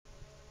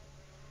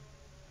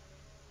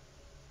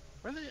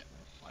Why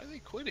are they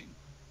quitting?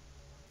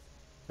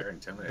 They're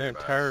intimidated They're by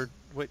entire. us.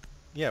 Wait,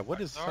 yeah. What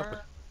is up with?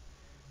 Zara?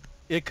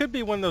 It could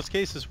be one of those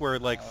cases where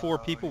like 4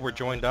 people You were know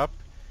joined what? up,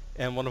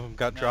 and one of them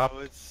got No,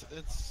 dropped. it's.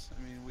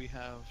 I mean, we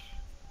have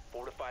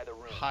Fortify the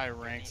room. high You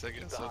need ranks, to I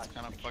keep guess, the so it's hostage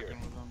kind of secure.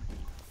 fucking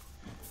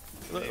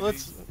with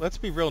them. Let's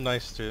be real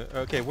nice to.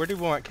 Okay, where do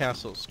we want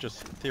castles?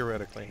 Just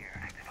theoretically,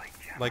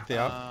 like the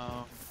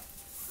out.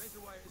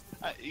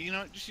 You know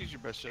what? Just use your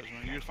best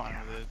judgment. You're fine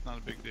with it. It's not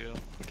a big deal.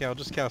 Okay, I'll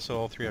just castle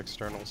all 3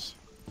 externals.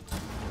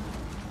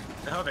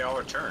 No, they all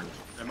returned.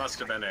 It must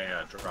have been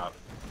a drop.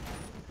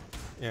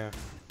 Yeah,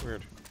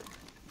 weird.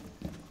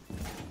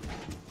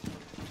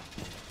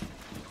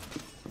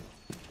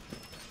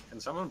 Can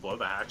someone blow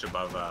the hatch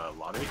above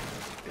lobby?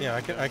 Yeah,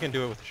 I can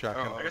do it with the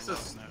shotgun. Oh. I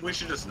guess we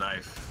should just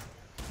knife.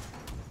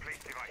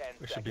 10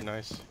 Which should be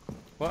seconds. nice.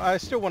 Well, I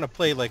still want to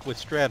play like with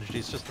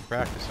strategies just to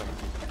practice them.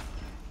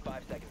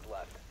 5 seconds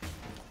left.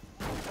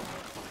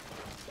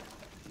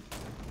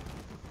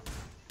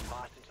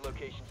 Hostage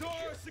location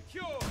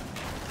secure.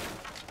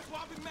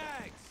 Swapping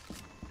mags.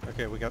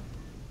 Okay, we got.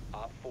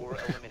 Op 4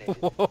 eliminated.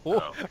 Whoa!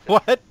 Oh.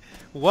 What?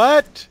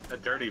 What? A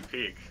dirty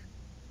peek.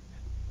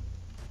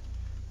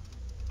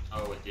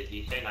 Oh, did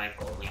he say knife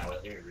only? I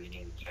wasn't even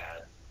reading the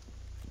chat.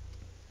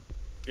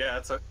 Yeah,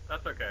 that's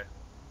okay.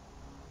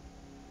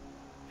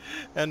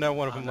 And now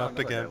one of them No, left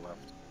another guy again.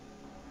 left.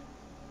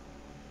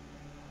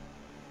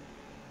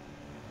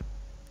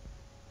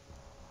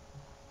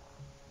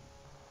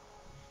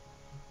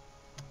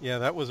 Yeah,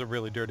 that was a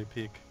really dirty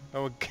peek.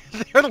 Oh,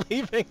 they're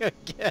leaving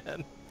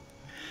again.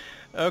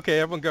 Okay,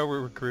 everyone go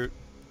recruit.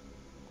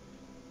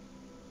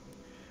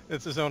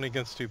 This is only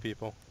against 2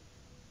 people.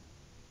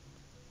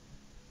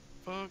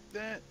 Fuck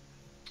that.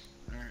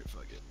 Alright,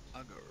 fuck it.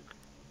 I'll go.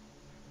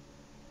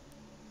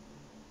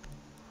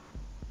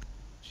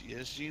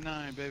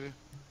 GSG9, baby.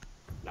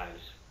 Nice.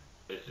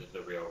 This is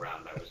the real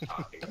round I was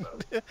talking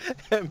about.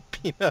 And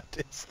Peanut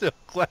is still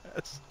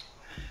glass.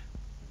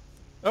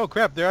 Oh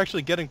crap, they're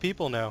actually getting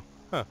people now.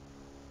 Huh.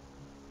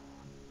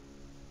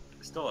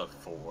 They still have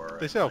 4.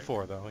 They still have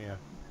 4 though, yeah.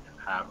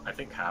 I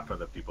think half of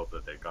the people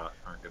that they got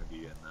aren't going to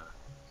be in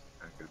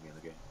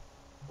the game.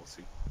 We'll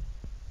see.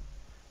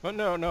 But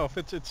no, if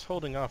it's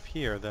holding off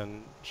here,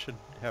 then it should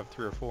have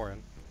 3 or 4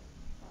 in.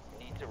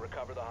 Need to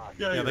recover the hostage.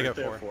 Yeah, they got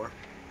have 4.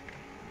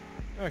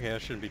 Okay,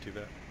 that shouldn't be too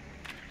bad.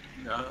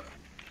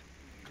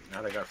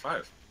 Now they got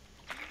 5.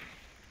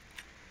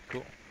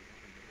 Cool.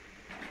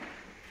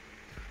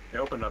 They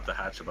opened up the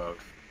hatch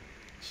above.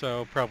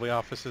 So probably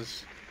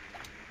offices.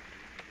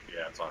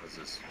 Yeah, it's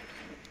offices.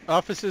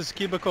 Offices,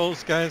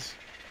 cubicles, guys.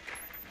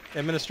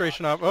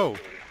 Administration op. Oh.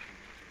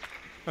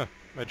 Huh.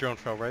 My drone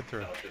fell right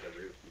through. Fell to the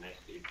roof. Nice,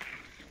 dude.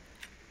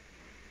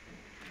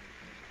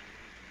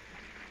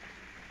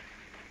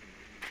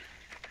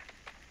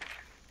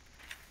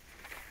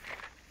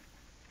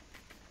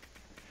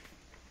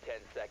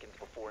 Seconds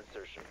before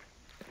insertion.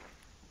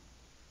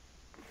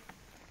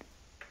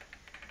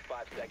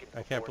 5 seconds.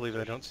 I can't before believe I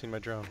insertion. don't see my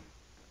drone.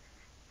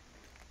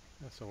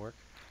 This'll work.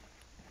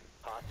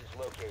 Hostage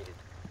located.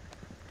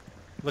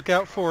 Look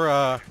out for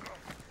Yeah,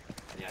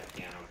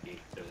 piano beat.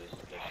 There's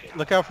shit.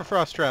 look out for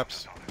frost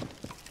traps.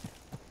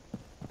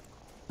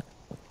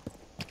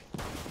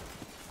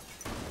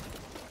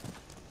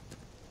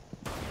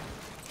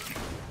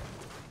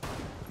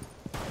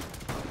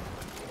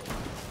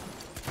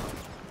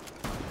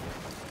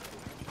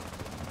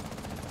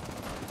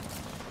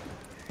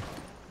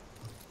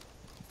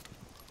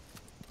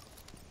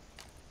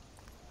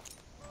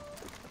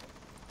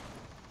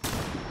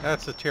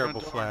 That's a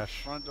terrible Front door,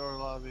 flash. Front door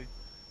lobby.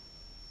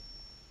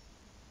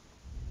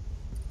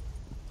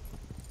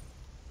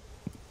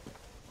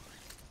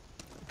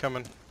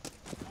 Coming.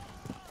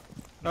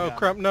 Oh, Yeah.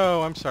 Crump,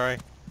 no, I'm sorry.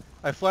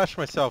 I flashed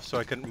myself so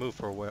I couldn't move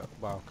for a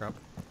while, Crump.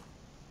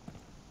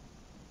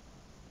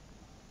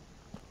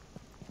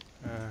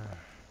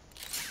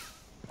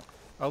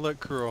 I'll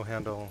let Kuro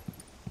handle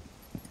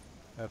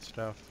that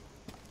stuff.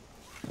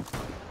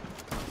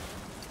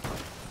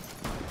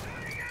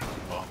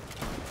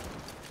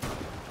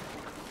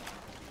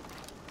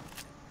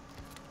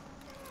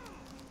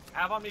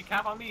 Cav on me,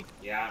 cav on me.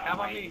 Yeah, Cav I'm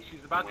on waiting. me.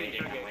 She's about to I'm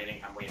interrogate.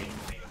 waiting. I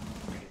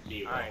can see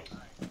you Alright.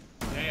 guys.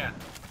 Yeah.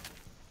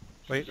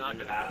 Wait. She's in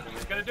the bathroom.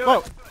 She's gonna do Whoa!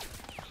 it.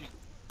 She's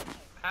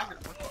Haggard.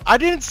 What the I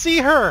didn't see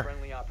her!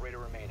 Friendly operator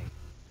remaining.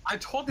 I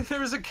told you there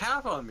was a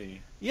cap on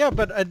me. Yeah,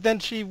 but then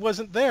she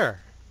wasn't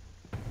there.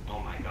 Oh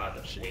my god,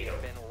 the They have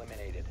been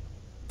eliminated.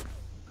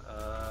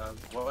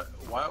 What?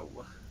 Why?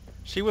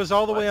 She was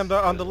all the way on the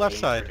left Waiting for her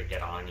side. to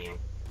get on you.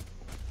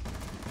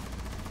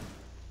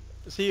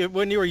 See,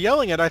 when you were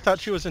yelling it, I thought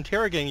she was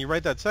interrogating you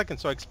right that second,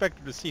 so I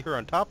expected to see her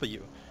on top of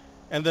you.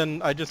 And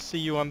then I just see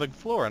you on the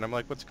floor, and I'm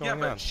like, what's Yeah, going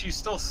but on? she's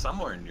still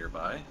somewhere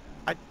nearby.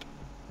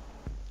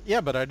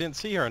 Yeah, but I didn't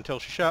see her until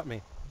she shot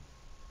me.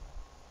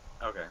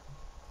 Okay,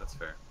 that's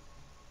fair.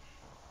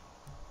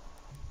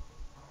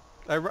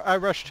 I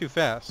rushed too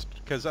fast,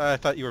 because I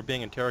thought you were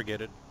being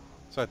interrogated.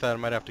 So I thought I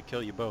might have to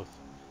kill you both.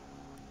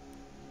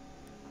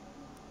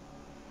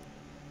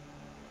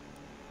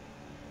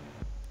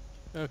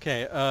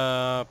 Okay,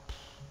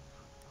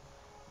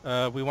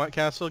 we want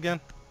castle again?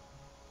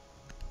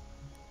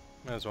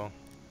 Might as well.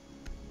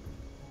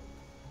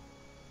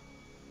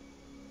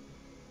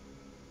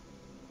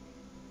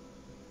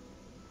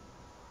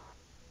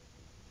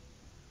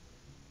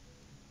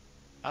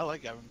 I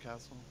like having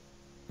Castle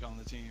on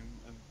the team.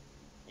 And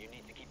You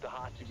need to keep the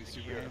hostage Be super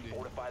secure and handy.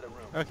 fortify the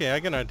room. Okay, I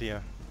got an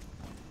idea.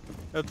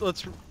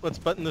 Let's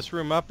button this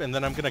room up, and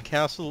then I'm gonna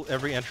castle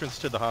every entrance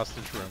to the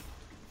hostage room,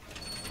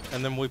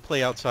 and then we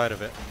play outside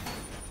of it.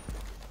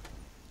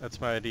 That's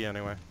my idea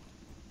anyway.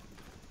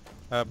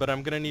 But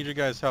I'm gonna need you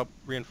guys' help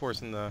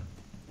reinforcing the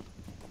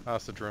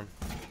hostage room.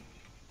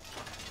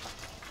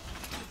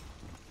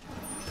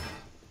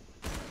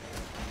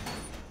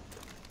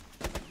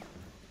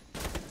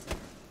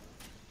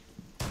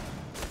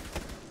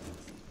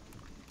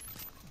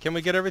 Can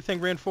we get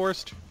everything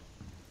reinforced?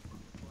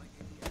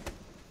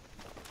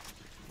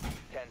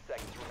 10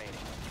 seconds remaining.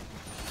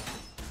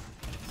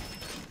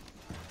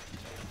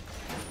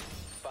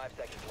 5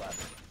 seconds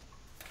left.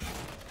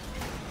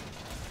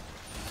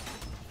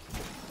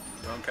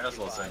 Don't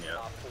castle us in yet.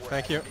 Op 4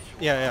 Thank has you.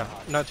 visual Yeah, on yeah.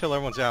 hostage. Not till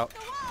everyone's out.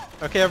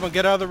 Okay, everyone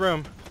get out of the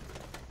room.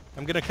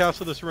 I'm gonna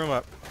castle this room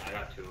up. I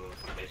got two of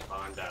them. They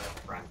spawned out of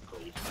front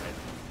police. Right?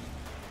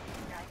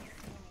 Now you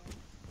see me.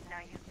 Now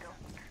you don't.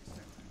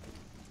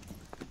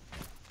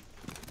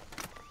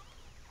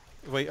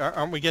 Wait,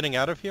 aren't we getting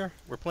out of here?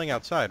 We're playing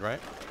outside, right?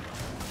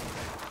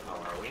 Oh,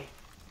 are we?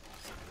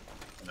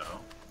 No.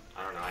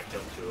 I don't know. I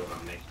killed two of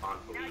them. They spawned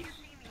Now police. you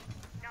see me.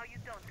 Now you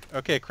don't.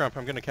 Okay, Crump,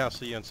 I'm gonna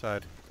castle you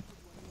inside.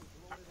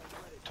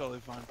 totally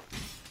fine.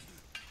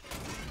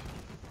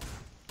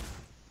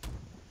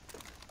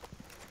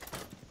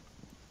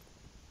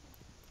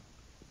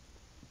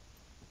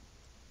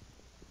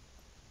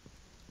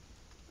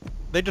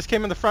 They just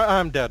came in the front.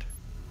 I'm dead.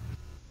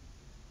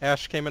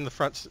 Ash came in the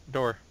front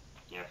door.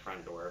 Yeah,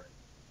 front door.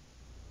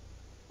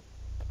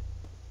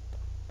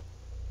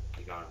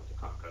 He got him to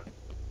Conca.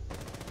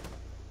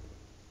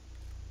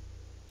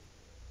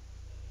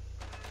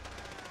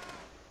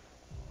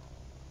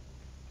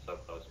 So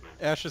close, man.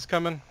 Ash is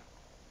coming.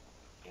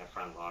 Yeah,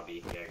 front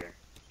lobby, Jaeger.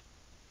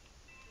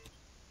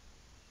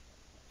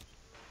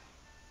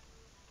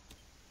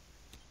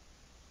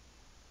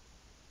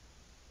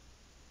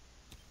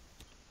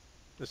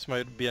 This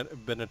might be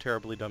been a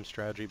terribly dumb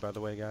strategy, by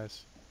the way,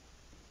 guys.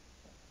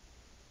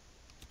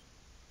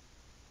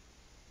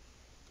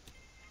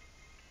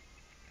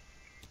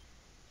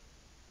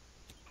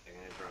 They're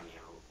gonna drone you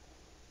out.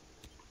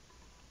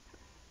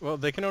 Well,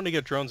 they can only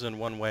get drones in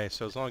one way,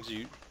 so as long as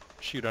you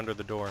shoot under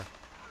the door,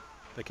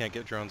 they can't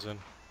get drones in.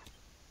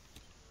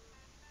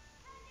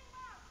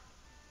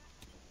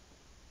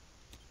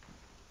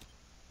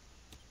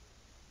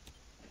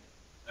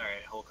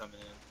 Alright, hole coming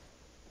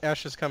in.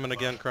 Ash is coming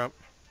again, Crump.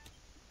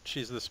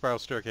 She's the spiral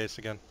staircase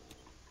again.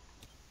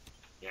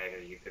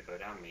 Jaeger, you could go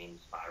down main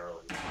spiral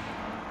and take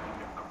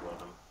a couple of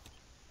them.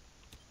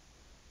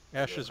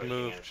 Ash They're is pushing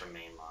in moved. from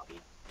main lobby.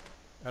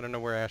 I don't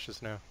know where Ash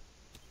is now.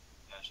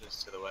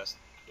 Ashes to the west.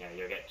 Yeah,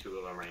 you'll get two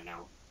of them right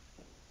now.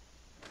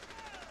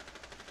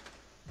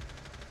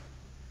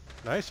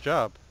 Nice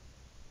job.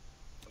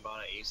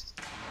 Cabana east.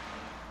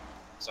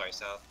 Sorry,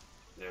 south.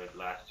 The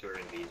last two are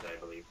in B's, I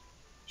believe.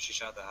 She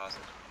shot the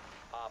hostage.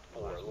 Op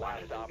 4, Last one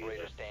last is in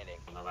operator Visa. standing.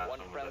 And the last One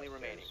one was friendly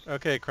upstairs. remaining.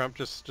 Okay, Crump,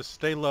 just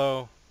stay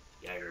low.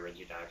 Jaeger, where'd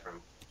you die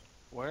from?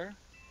 Where?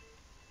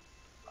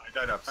 I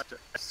died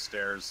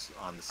upstairs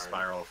on the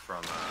spiral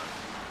from.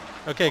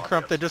 Okay, lobby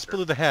Crump, they just upstairs.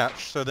 blew the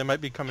hatch, so they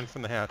might be coming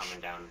from the hatch.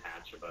 Coming down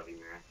hatch above you,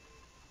 Mira.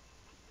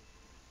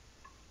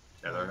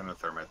 Yeah, they're gonna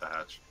thermite the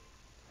hatch.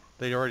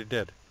 They already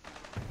did.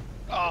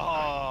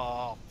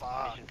 Oh,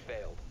 fuck. Mission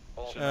failed.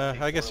 All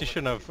I guess you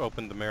shouldn't have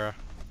opened the mirror.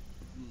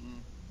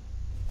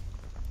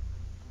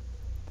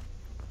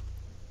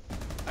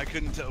 I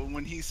couldn't tell.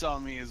 When he saw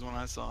me is when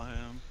I saw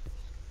him.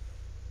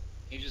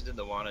 He just did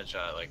the wanted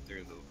shot like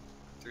through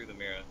the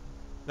mirror.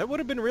 That would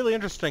have been really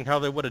interesting how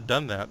they would have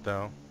done that,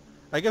 though.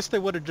 I guess they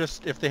would have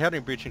just, if they had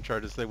any breaching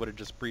charges, they would have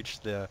just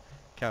breached the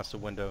castle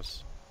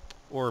windows.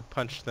 Or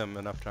punched them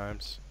enough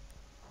times.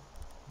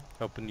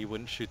 Hoping you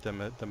wouldn't shoot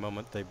them at the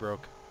moment they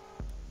broke.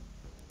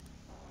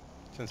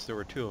 Since there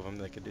were two of them,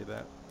 they could do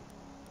that.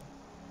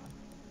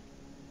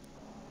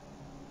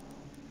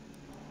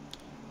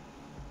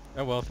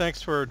 Oh well,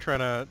 thanks for trying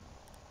to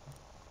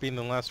being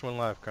the last one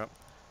live, Crump.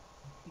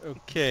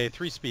 Okay,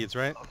 3 speeds,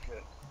 right? Okay.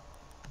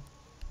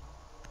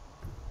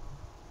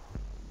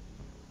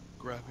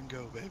 Grab and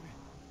go, baby.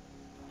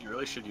 You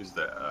really should use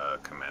the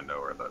commando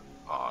or the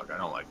AUG. I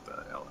don't like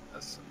the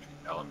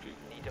LMG.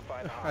 Need to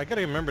find the I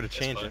gotta remember to This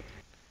change one? it.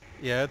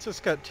 Yeah, it's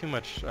just got too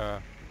much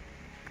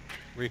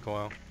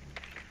recoil.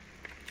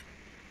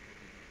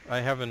 I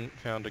haven't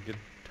found a good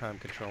time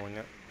controlling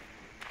it.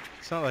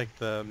 It's not like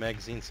the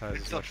magazine size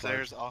It's is much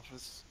larger. upstairs,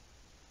 office.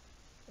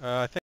 I think